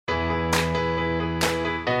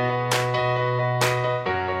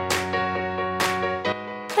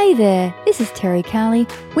Hey there, this is Terry Cowley,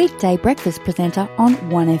 weekday breakfast presenter on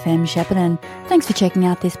 1FM Shepparton. Thanks for checking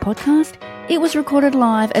out this podcast. It was recorded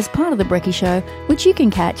live as part of The Brekkie Show, which you can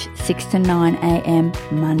catch 6 to 9 a.m.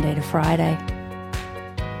 Monday to Friday.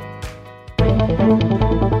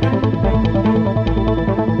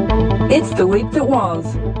 It's the week that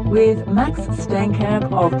was with Max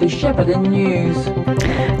Stankamp of the Shepparton News.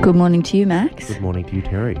 Good morning to you, Max. Good morning to you,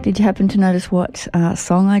 Terry. Did you happen to notice what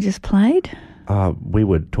song I just played? We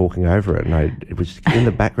were talking over it, and it was in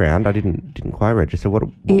the background. I didn't quite register what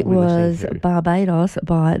it were we was. listening to? Barbados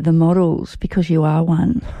by The Models, because you are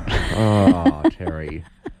one. Oh, Terry.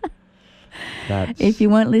 If you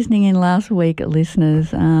weren't listening in last week,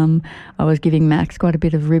 listeners, I was giving Max quite a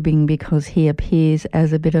bit of ribbing because he appears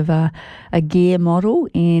as a bit of a gear model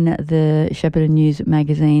in the Shepparton News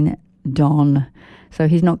magazine, Don. So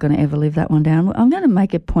he's not going to ever live that one down. I'm going to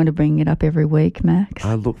make a point of bringing it up every week, Max.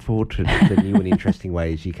 I look forward to the new and interesting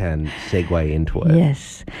ways you can segue into it.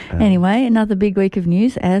 Yes. Anyway, another big week of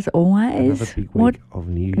news, as always. Another big week of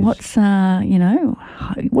news. What's, what are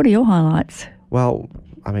your highlights? Well,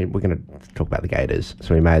 I mean, we're going to talk about the Gators,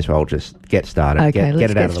 so we may as well just get started. Okay, let's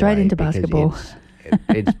get it out get of the straight way into basketball.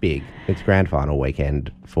 It's big. It's grand final weekend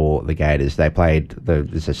for the Gators. They played,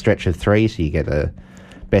 there's a stretch of three, so you get a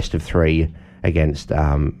best of three against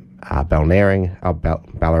Ballerine,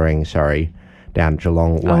 down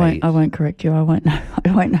Geelong Way. I won't correct you. I won't know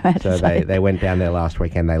how to say it. They went down there last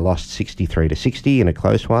weekend. They lost 63-60 in a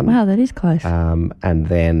close one. Wow, that is close. And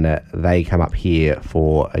then they come up here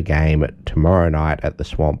for a game tomorrow night at the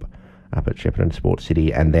Swamp up at Shepparton Sports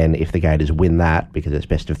City. And then if the Gators win that, because it's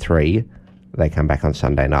best of three, they come back on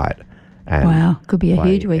Sunday night. And wow, could be a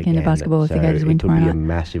huge weekend of basketball if the Gators win tomorrow night. It could be a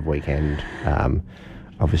massive weekend.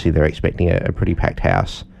 Obviously, they're expecting a pretty packed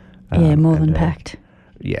house. Yeah, more than packed.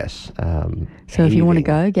 Yes. So if you want to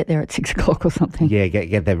go, get there at 6 o'clock or something. Yeah,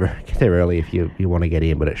 get there early if you want to get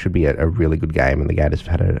in, but it should be a really good game, and the Gators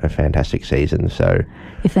have had a fantastic season. So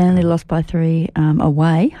if they only lost by 3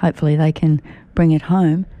 away, hopefully they can bring it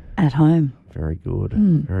home at home. Very good.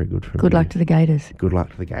 Very good for Good luck to the Gators. Good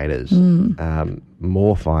luck to the Gators.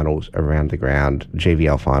 More finals around the ground.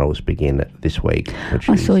 GVL finals begin this week.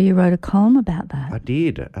 I saw you wrote a column about that. I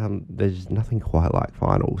did. There's nothing quite like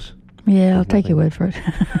finals. Yeah, I'll take your word for it.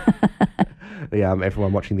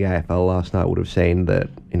 Everyone watching the AFL last night would have seen that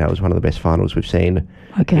it was one of the best finals we've seen.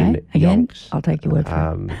 Okay, again, Yonks. I'll take your word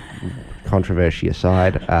for it. Controversy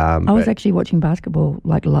aside, I was actually watching basketball,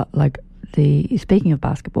 speaking of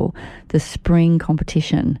basketball, the spring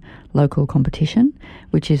competition, local competition,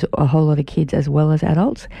 which is a whole lot of kids as well as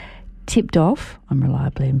adults, tipped off. I'm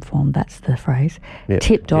reliably informed that's the phrase. Yep,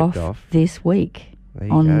 tipped off this week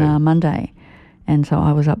on Monday. And so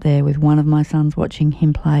I was up there with one of my sons watching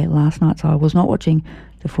him play last night. So I was not watching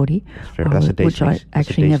the footy, which I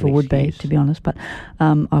actually never would be, to be honest. But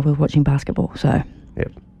I was watching basketball. So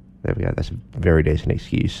yep, there we go. That's a very decent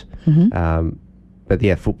excuse. Mm-hmm. But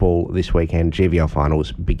yeah, football this weekend. GVL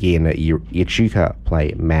finals begin. Echuca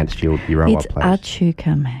play Mansfield. It's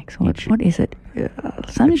Echuca, Max. What is it?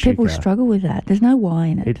 So many people struggle with that. There's no Y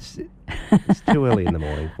in it. It's too early in the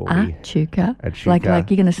morning for me. Echuca. Like you're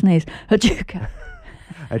going to sneeze. Echuca.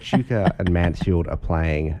 Echuca and Mansfield are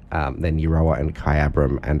playing. Then Euroa and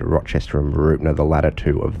Kyabram and Rochester and Mooroopna, the latter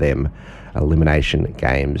two of them, elimination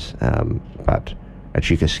games. But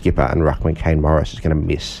Echuca skipper and ruckman Kane Morris is going to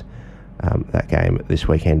miss that game this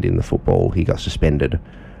weekend in the football. He got suspended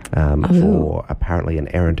for apparently an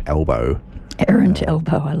errant elbow. Errant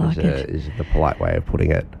elbow, I like it. Is the polite way of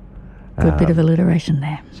putting it. Good bit of alliteration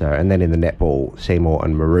there. So, and then in the netball, Seymour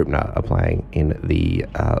and Mooroopna are playing in the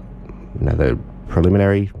the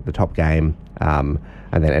preliminary, the top game, and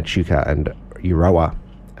then Echuca and Euroa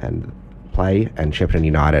and play, and Shepparton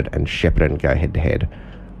United and Shepparton go head to head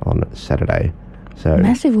on Saturday. So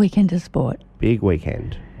massive weekend of sport. Big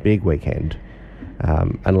weekend.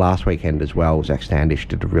 And last weekend as well, Zach Standish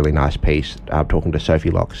did a really nice piece talking to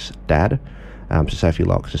Sophie Locke's dad. So Sophie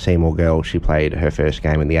Locke's a Seymour girl. She played her first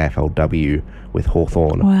game in the AFLW with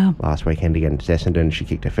Hawthorn last weekend against Essendon. She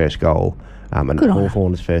kicked her first goal, and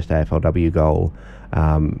Hawthorn's first AFLW goal.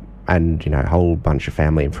 And, a whole bunch of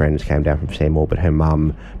family and friends came down from Seymour, but her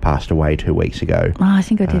mum passed away 2 weeks ago. Oh, I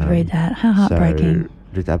think I did read that. How heartbreaking.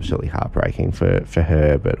 So it's absolutely heartbreaking for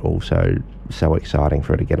her, but also so exciting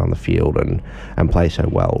for her to get on the field and play so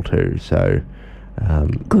well too. So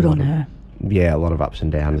good on her. Yeah, a lot of ups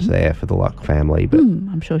and downs there for the Luck family. But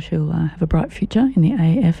I'm sure she'll have a bright future in the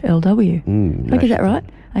AFLW. Did I get that right?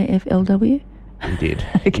 AFLW? You did.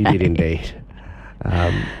 Okay. You did indeed.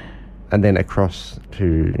 And then across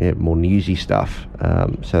to more newsy stuff.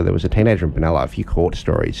 So there was a teenager in Benalla, a few court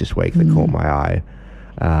stories this week that caught my eye.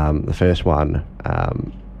 The first one, a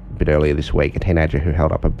bit earlier this week, a teenager who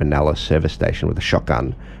held up a Benalla service station with a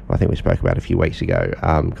shotgun, who I think we spoke about a few weeks ago,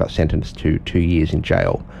 got sentenced to 2 years in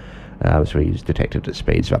jail. So he was detected at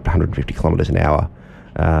speeds of up to 150 kilometres an hour,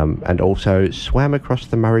 and also swam across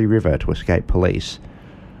the Murray River to escape police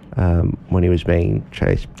when he was being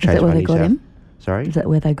chased. Is that where they got him? Sorry? Is that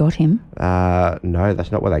where they got him? No,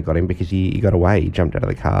 that's not where they got him, because he got away. He jumped out of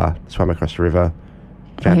the car, swam across the river.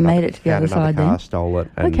 He made it to the other side car, then? Stole it,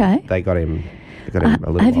 and they got him. They got him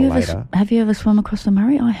a little while later. Have you ever swum across the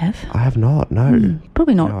Murray? I have. I have not. No,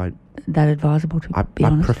 probably not that advisable to be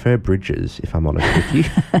honest. I prefer bridges, if I'm honest with you.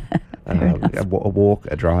 A walk,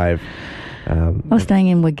 a drive. I was staying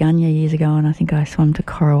in Waganya years ago, and I think I swam to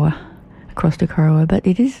across to Corowa, but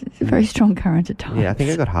it's a very strong current at times. Yeah, I think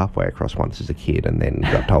I got halfway across once as a kid, and then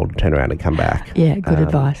got told to turn around and come back. Yeah, good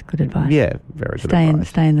advice. Yeah, very good advice.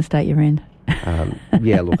 Stay in the state you're in.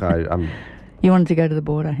 Yeah, look, I'm... You wanted to go to the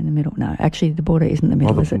border in the middle? No, actually, the border isn't the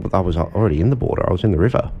middle, is it? I was already in the border. I was in the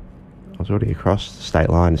river. I was already across the state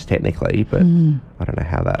lines, technically, but I don't know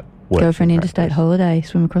how that works. Go for an interstate holiday,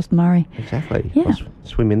 swim across the Murray. Exactly. Yeah.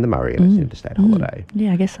 Swim in the Murray, and it's an interstate holiday.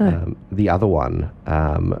 Yeah, I guess so. The other one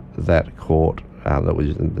that caught, that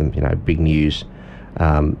was big news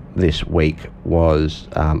this week was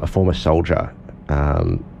a former soldier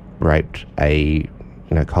raped a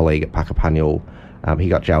colleague at Puckapunyal. He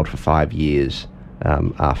got jailed for 5 years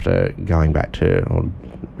after going back to,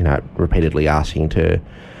 repeatedly asking to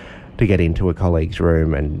get into a colleague's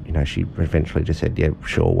room, and she eventually just said, "Yeah,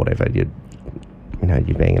 sure, whatever. You're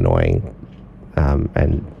being annoying,"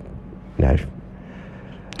 and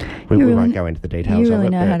we won't go into the details of it. You really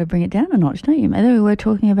know how to bring it down a notch, don't you? Maybe we were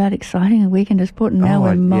talking about exciting weekend of sport, and now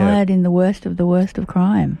we're mired in the worst of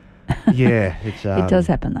crime. Yeah, it's it does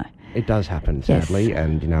happen though. It does happen, sadly, yes.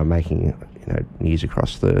 And making news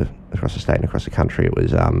across the state and across the country. It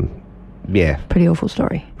was pretty awful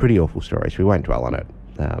story. Pretty awful story. So we won't dwell on it.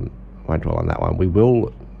 Won't dwell on that one. We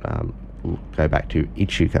will go back to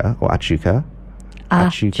Echuca or Echuca.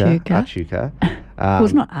 Echuca. Well,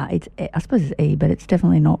 it's not R. I suppose it's E, but it's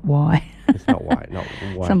definitely not Y. It's not Y. Not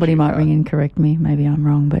Y. Somebody might ring and correct me. Maybe I'm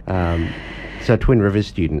wrong, but so Twin Rivers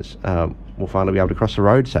students will finally be able to cross the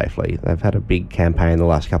road safely. They've had a big campaign the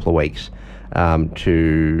last couple of weeks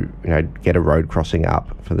to get a road crossing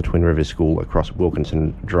up for the Twin Rivers School across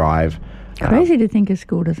Wilkinson Drive. Crazy to think a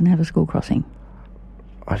school doesn't have a school crossing.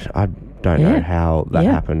 I don't know how that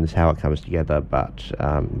happens, how it comes together, but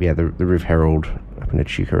the Riv Herald up in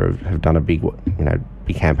Echuca have done a big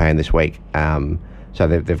campaign this week. So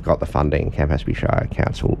they've got the funding. Campaspe Shire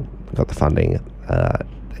Council got the funding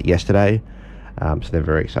yesterday, so they're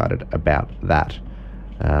very excited about that.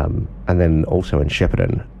 And then also in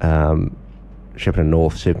Shepparton, Shepparton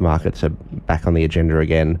North supermarkets are back on the agenda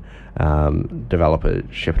again. Developer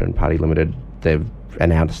Shepparton Party Limited, they've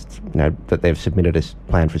announced that they've submitted a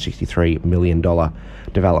plan for $63 million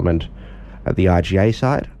development at the IGA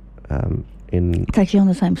site. It's actually on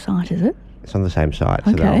the same site, is it? It's on the same site.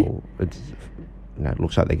 Okay. So it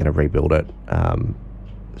looks like they're going to rebuild it.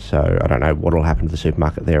 So I don't know what will happen to the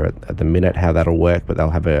supermarket there at the minute, how that'll work, but they'll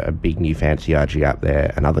have a big new fancy IGA up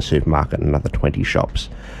there, another supermarket and another 20 shops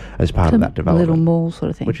as part of that development. A little mall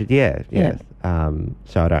sort of thing. Which is, yeah.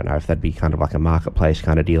 So I don't know if that'd be kind of like a marketplace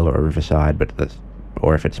kind of deal or a Riverside,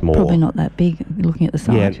 or if it's more... Probably not that big, looking at the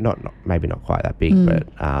site. Yeah, maybe not quite that big, but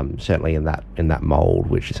certainly in that mould,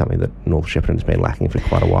 which is something that North Shepparton's been lacking for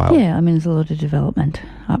quite a while. Yeah, I mean, there's a lot of development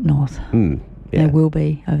up north. Yeah. There will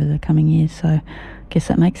be over the coming years, so I guess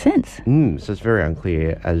that makes sense. So it's very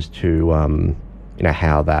unclear as to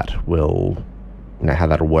how that will, how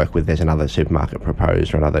that'll work with. There's another supermarket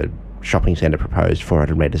proposed or another shopping centre proposed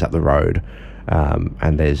 400 metres up the road,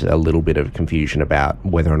 and there's a little bit of confusion about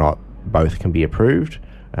whether or not both can be approved,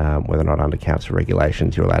 whether or not under council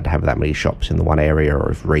regulations you're allowed to have that many shops in the one area, or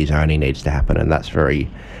if rezoning needs to happen, and that's very,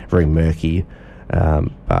 very murky.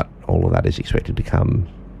 But all of that is expected to come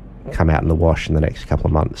out in the wash in the next couple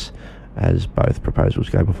of months as both proposals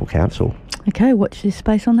go before council. Okay, watch this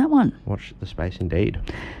space on that one. Watch the space indeed.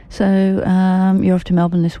 So you're off to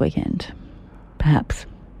Melbourne this weekend, perhaps?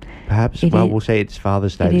 We'll see. It's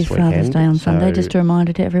Father's Day this weekend. It is Father's Day on Sunday. Just a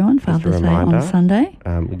reminder to everyone, Father's Day on Sunday.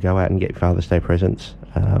 Go out and get Father's Day presents.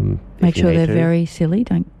 Make sure they're very silly.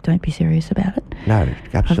 Don't be serious about it. No,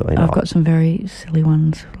 absolutely not. I've got some very silly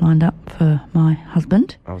ones lined up for my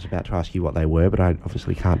husband. I was about to ask you what they were, but I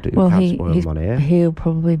obviously can't spoil them on air. He'll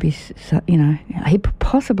probably be, he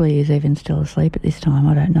possibly is even still asleep at this time.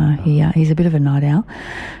 I don't know. He's a bit of a night owl.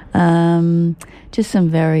 Just some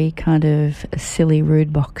very kind of silly,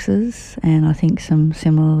 rude boxes, and I think some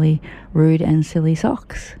similarly rude and silly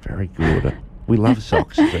socks. Very good. We love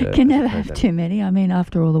socks. Can never have too many. I mean,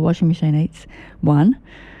 after all, the washing machine eats one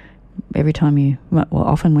every time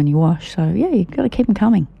often when you wash. So, yeah, you've got to keep them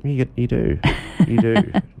coming. You do. You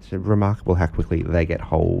do. It's remarkable how quickly they get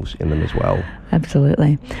holes in them as well.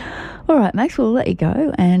 Absolutely. All right, Max, we'll let you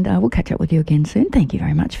go and we'll catch up with you again soon. Thank you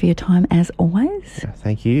very much for your time, as always. Yeah,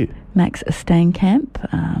 thank you. Max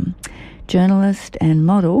Steenkamp, journalist and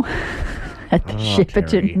model at the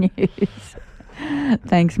Shepparton News.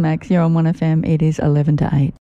 Thanks, Max. You're on 1FM. It is 11 to 8.